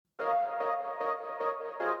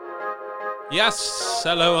Yes,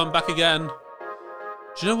 hello, I'm back again.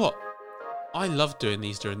 Do you know what? I love doing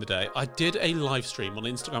these during the day. I did a live stream on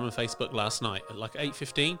Instagram and Facebook last night at like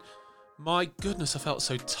 8:15. My goodness, I felt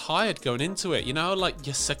so tired going into it. You know, like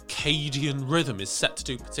your circadian rhythm is set to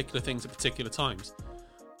do particular things at particular times.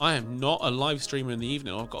 I am not a live streamer in the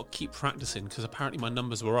evening. I've got to keep practicing because apparently my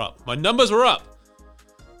numbers were up. My numbers were up!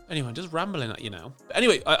 Anyway, I'm just rambling at you now. But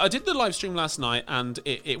anyway, I did the live stream last night and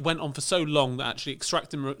it went on for so long that actually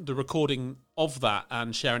extracting the recording of that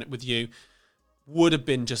and sharing it with you would have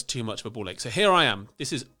been just too much of a ball ache. So here I am.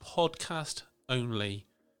 This is podcast only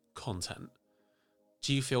content.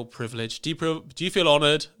 Do you feel privileged? Do you feel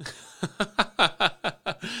honoured?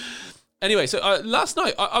 Anyway, so last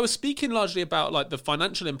night I was speaking largely about like the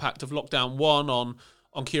financial impact of lockdown 1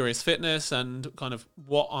 on Curious Fitness and kind of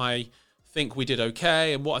what I think we did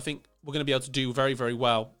okay and what I think we're going to be able to do very, very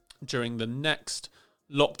well during the next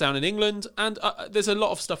lockdown in England. And there's a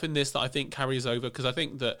lot of stuff in this that I think carries over because I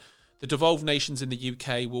think that the devolved nations in the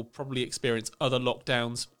UK will probably experience other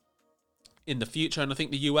lockdowns in the future. And I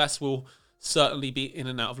think the US will certainly be in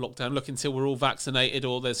and out of lockdown. Look, until we're all vaccinated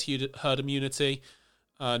or there's herd immunity,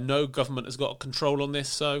 no government has got control on this.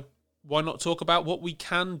 So why not talk about what we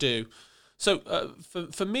can do? So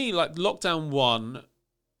for me, like lockdown 1,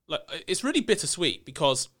 like it's really bittersweet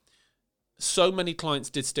because so many clients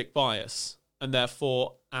did stick by us and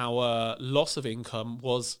therefore our loss of income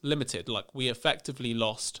was limited. Like we effectively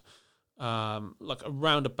lost like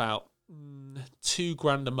around about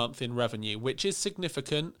 $2,000 a month in revenue, which is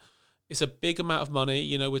significant. It's a big amount of money.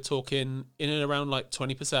 You know, we're talking in and around like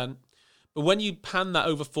 20%. But when you pan that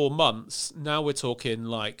over 4 months, now we're talking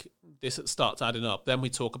like this starts adding up. Then we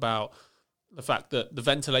talk about the fact that the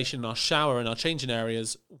ventilation in our shower and our changing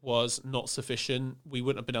areas was not sufficient. We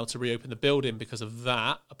wouldn't have been able to reopen the building because of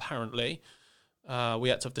that, apparently. We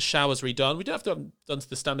had to have the showers redone. We didn't have to have them done to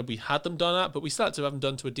the standard we had them done at, but we still had to have them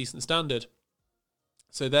done to a decent standard.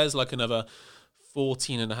 So there's like another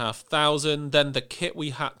 14,500. Then the kit we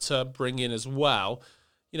had to bring in as well.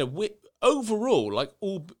 You know, overall, like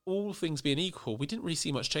all things being equal, we didn't really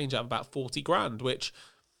see much change out of about 40 grand, which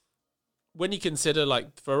when you consider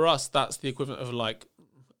like for us, that's the equivalent of like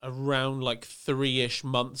around like 3-ish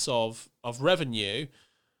months of revenue.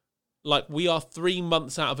 Like we are 3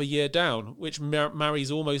 months out of a year down, which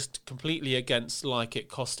marries almost completely against like it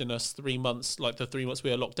costing us 3 months, like the 3 months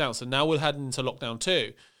we were locked down. So now we're heading into lockdown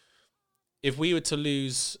 2. If we were to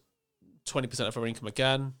lose 20% of our income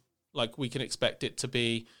again, like we can expect it to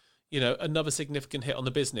be, you know, another significant hit on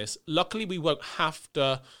the business. Luckily, we won't have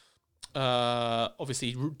to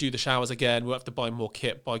obviously do the showers again. We'll have to buy more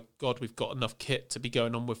kit. By God, we've got enough kit to be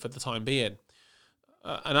going on with for the time being.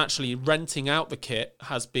 And actually renting out the kit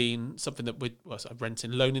has been something that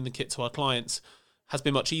loaning the kit to our clients has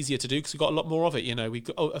been much easier to do because we've got a lot more of it. You know, we've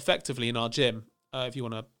got effectively in our gym, if you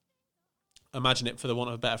want to imagine it for the want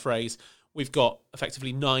of a better phrase, we've got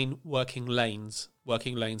effectively 9 working lanes.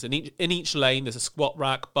 And in each lane, there's a squat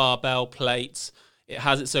rack, barbell, plates. It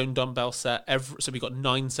has its own dumbbell set. So we've got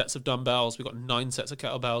 9 sets of dumbbells. We've got 9 sets of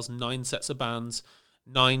kettlebells, 9 sets of bands,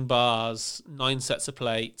 9 bars, 9 sets of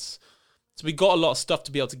plates. So we've got a lot of stuff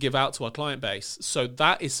to be able to give out to our client base. So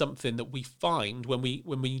that is something that we find when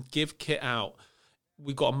we give kit out,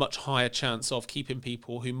 we've got a much higher chance of keeping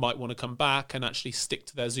people who might want to come back and actually stick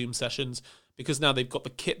to their Zoom sessions because now they've got the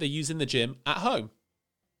kit they use in the gym at home.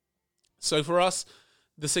 So for us,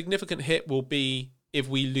 the significant hit will be if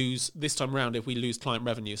we lose client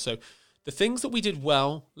revenue. So the things that we did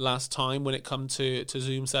well last time when it comes to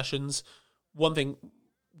Zoom sessions, one thing,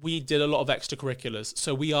 we did a lot of extracurriculars.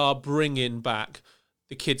 So we are bringing back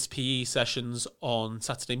the kids' PE sessions on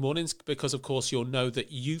Saturday mornings because, of course, you'll know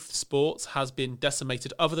that youth sports has been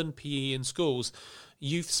decimated. Other than PE in schools,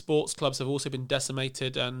 youth sports clubs have also been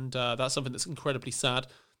decimated, and that's something that's incredibly sad.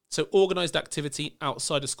 So organised activity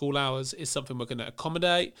outside of school hours is something we're going to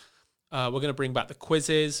accommodate. We're going to bring back the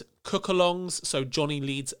quizzes, cook-alongs. So Johnny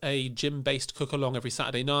leads a gym-based cook-along every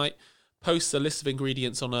Saturday night, posts a list of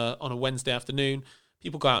ingredients on a Wednesday afternoon.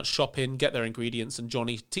 People go out shopping, get their ingredients, and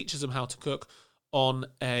Johnny teaches them how to cook on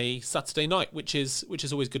a Saturday night, which is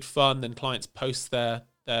always good fun. Then clients post their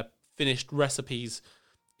finished recipes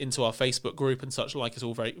into our Facebook group and such like. It's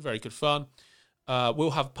all very, very good fun. We'll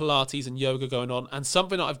have Pilates and yoga going on. And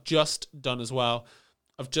something that I've just done as well,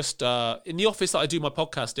 I've just, in the office that I do my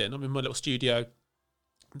podcast in, I'm in my little studio,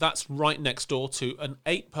 that's right next door to an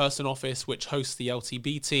 8-person office which hosts the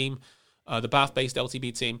LTB team, the Bath-based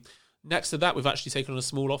LTB team. Next to that, we've actually taken on a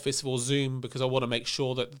small office for Zoom because I want to make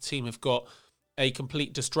sure that the team have got a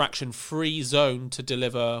complete distraction-free zone to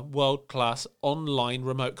deliver world-class online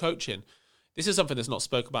remote coaching. this is something that's not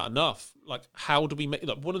spoke about enough. Like, how do we make,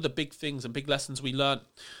 like, one of the big things and big lessons we learned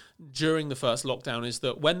during the first lockdown is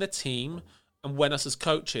that when the team and when us as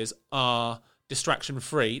coaches are distraction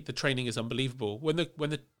free, the training is unbelievable. When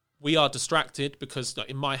we are distracted because, like,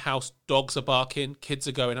 in my house, dogs are barking, kids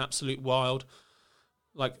are going absolute wild.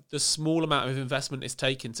 Like, the small amount of investment is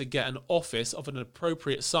taken to get an office of an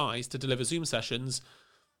appropriate size to deliver Zoom sessions.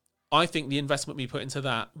 I think the investment we put into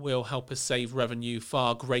that will help us save revenue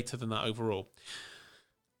far greater than that overall.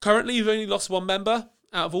 Currently, we've only lost one member.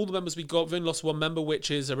 Out of all the members we got, we've only lost one member,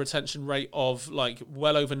 which is a retention rate of like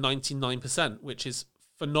well over 99%, which is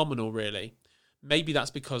phenomenal, really. Maybe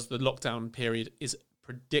that's because the lockdown period is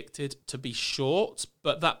predicted to be short.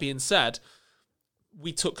 But that being said,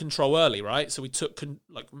 we took control early, right? So we took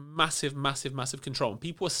massive control. And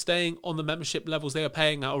people are staying on the membership levels they are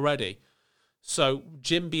paying at already. So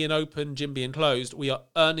gym being open, gym being closed, we are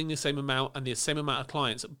earning the same amount, and the same amount of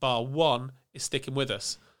clients, bar one, is sticking with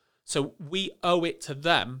us. So we owe it to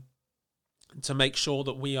them to make sure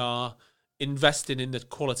that we are investing in the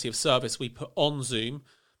quality of service we put on Zoom.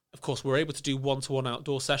 Of course, we're able to do one-to-one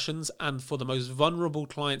outdoor sessions, and for the most vulnerable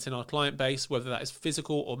clients in our client base, whether that is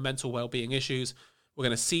physical or mental well-being issues, we're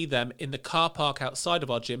going to see them in the car park outside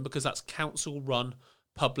of our gym because that's council-run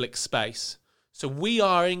public space. So we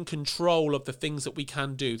are in control of the things that we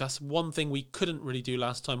can do. That's one thing we couldn't really do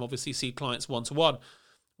last time, obviously, see clients one-to-one.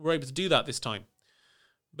 We're able to do that this time.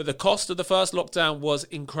 But the cost of the first lockdown was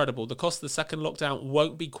incredible. The cost of the second lockdown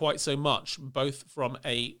won't be quite so much, both from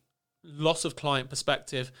a loss of client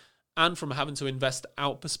perspective and from having to invest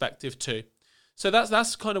out perspective too. So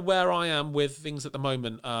that's kind of where I am with things at the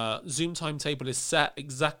moment. Zoom timetable is set,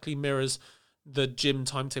 exactly mirrors the gym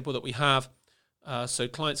timetable that we have. So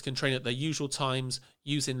clients can train at their usual times,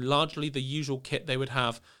 using largely the usual kit they would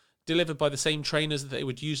have, delivered by the same trainers that they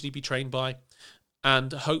would usually be trained by.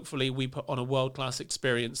 And hopefully we put on a world-class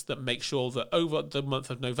experience that makes sure that over the month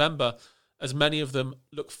of November, as many of them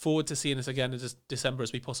look forward to seeing us again in December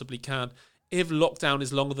as we possibly can. If lockdown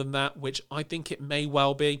is longer than that, which I think it may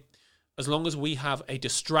well be, as long as we have a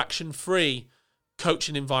distraction-free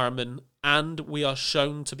coaching environment and we are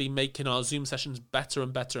shown to be making our Zoom sessions better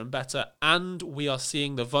and better and better, and we are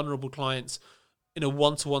seeing the vulnerable clients in a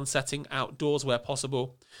one-to-one setting outdoors where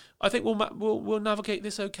possible, I think we'll navigate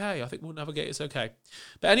this okay.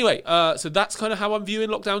 But anyway, so that's kind of how I'm viewing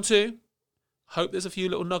lockdown 2. Hope there's a few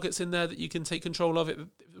little nuggets in there that you can take control of.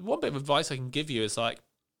 One bit of advice I can give you is, like,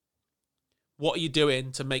 what are you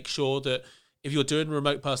doing to make sure that if you're doing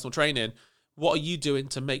remote personal training, what are you doing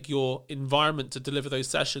to make your environment to deliver those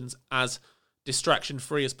sessions as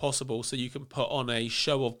distraction-free as possible so you can put on a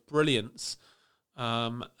show of brilliance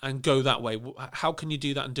and go that way? How can you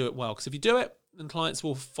do that and do it well? Because if you do it, then clients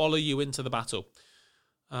will follow you into the battle,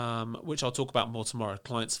 which I'll talk about more tomorrow.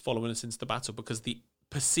 Clients following us into the battle because the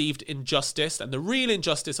perceived injustice and the real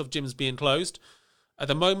injustice of gyms being closed. At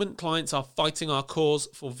the moment, clients are fighting our cause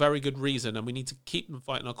for very good reason, and we need to keep them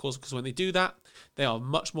fighting our cause because when they do that, they are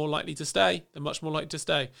much more likely to stay. So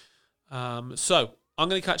I'm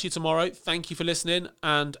going to catch you tomorrow. Thank you for listening,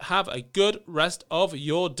 and have a good rest of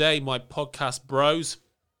your day, my podcast bros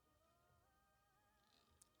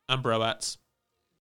and broettes.